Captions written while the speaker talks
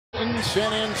in San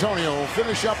Antonio. We'll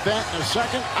finish up that in a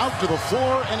second. Out to the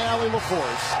floor, and Allie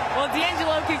LaForce. Well,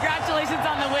 D'Angelo, congratulations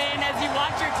on the win as you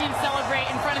watch your team celebrate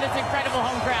in front of this incredible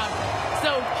home crowd.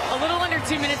 So, a little under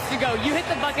 2 minutes to go. You hit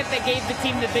the bucket that gave the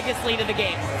team the biggest lead of the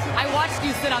game. I watched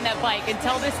you sit on that bike and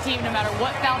tell this team, no matter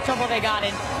what foul trouble they got in,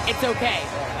 it's okay.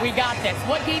 We got this.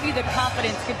 What gave you the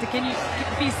confidence to can you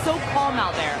be so calm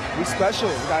out there? We special.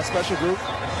 We got a special group.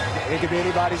 It could be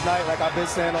anybody's night, like I've been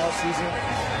saying all season.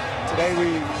 Today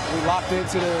we locked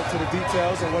into the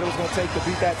details and what it was going to take to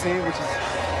beat that team,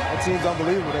 that team's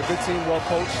unbelievable. They're a good team, well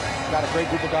coached. Got a great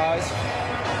group of guys.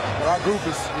 But our group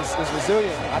is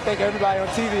resilient. I think everybody on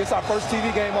TV, it's our first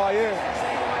TV game all year.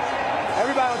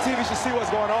 Everybody on TV should see what's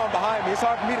going on behind me. It's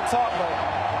hard for me to talk, but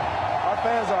our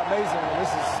fans are amazing, and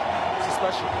this is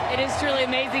special. It is truly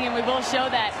amazing, and we will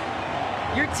show that.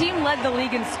 Your team led the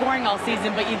league in scoring all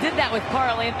season, but you did that with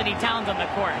Karl-Anthony Towns on the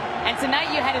court. And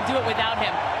tonight you had to do it without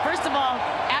him. First of all,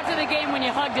 after the game when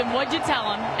you hugged him, what'd you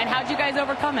tell him, and how'd you guys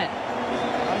overcome it?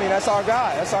 I mean, that's our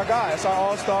guy. That's our guy. That's our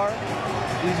all-star.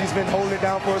 He's been holding it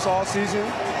down for us all season.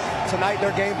 Tonight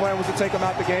their game plan was to take him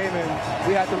out the game, and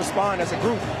we had to respond as a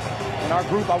group. And our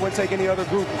group, I wouldn't take any other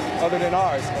group other than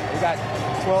ours. We got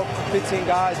 12, 15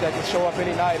 guys that can show up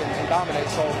any night and dominate,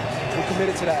 so we're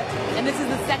committed to that. And this is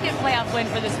the second playoff win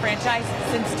for this franchise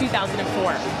since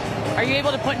 2004. Are you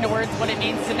able to put into words what it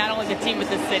means to not only the team, but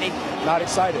this city? Not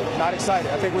excited. Not excited.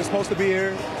 I think we're supposed to be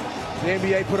here. The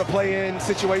NBA put a play-in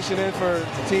situation in for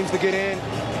teams to get in.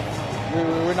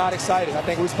 We're not excited. I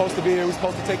think we're supposed to be here. We're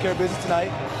supposed to take care of business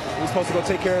tonight. We're supposed to go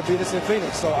take care of business in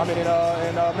Phoenix. So I mean in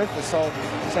Memphis. So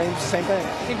same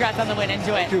thing. Congrats on the win.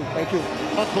 Enjoy it. Thank you. Thank you.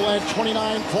 Buckle had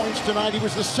 29 points tonight. He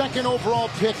was the second overall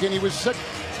pick, and he was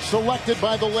selected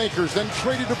by the Lakers, then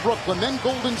traded to Brooklyn, then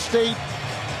Golden State,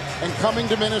 and coming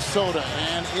to Minnesota.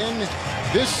 And in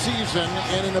this season,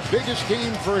 and in the biggest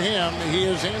game for him, he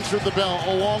has answered the bell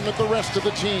along with the rest of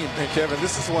the team. And Kevin,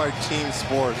 this is why team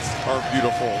sports are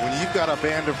beautiful. When you've got a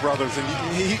band of brothers, and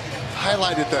he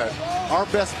highlighted that. Our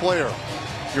best player,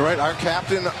 you're right, our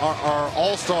captain, our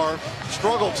all-star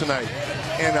struggled tonight.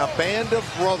 And a band of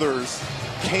brothers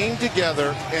came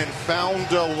together and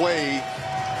found a way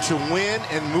to win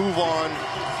and move on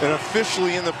and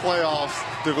officially in the playoffs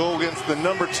to go against the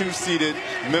 #2 seeded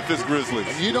Memphis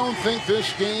Grizzlies. You don't think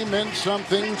this game meant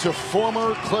something to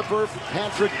former Clipper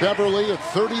Patrick Beverley at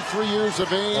 33 years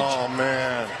of age? Oh,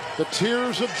 man. The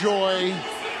tears of joy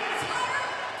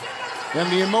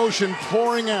and the emotion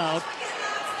pouring out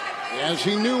as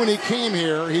he knew when he came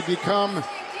here he'd become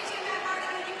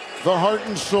the heart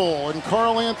and soul. And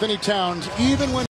Karl-Anthony Towns, even when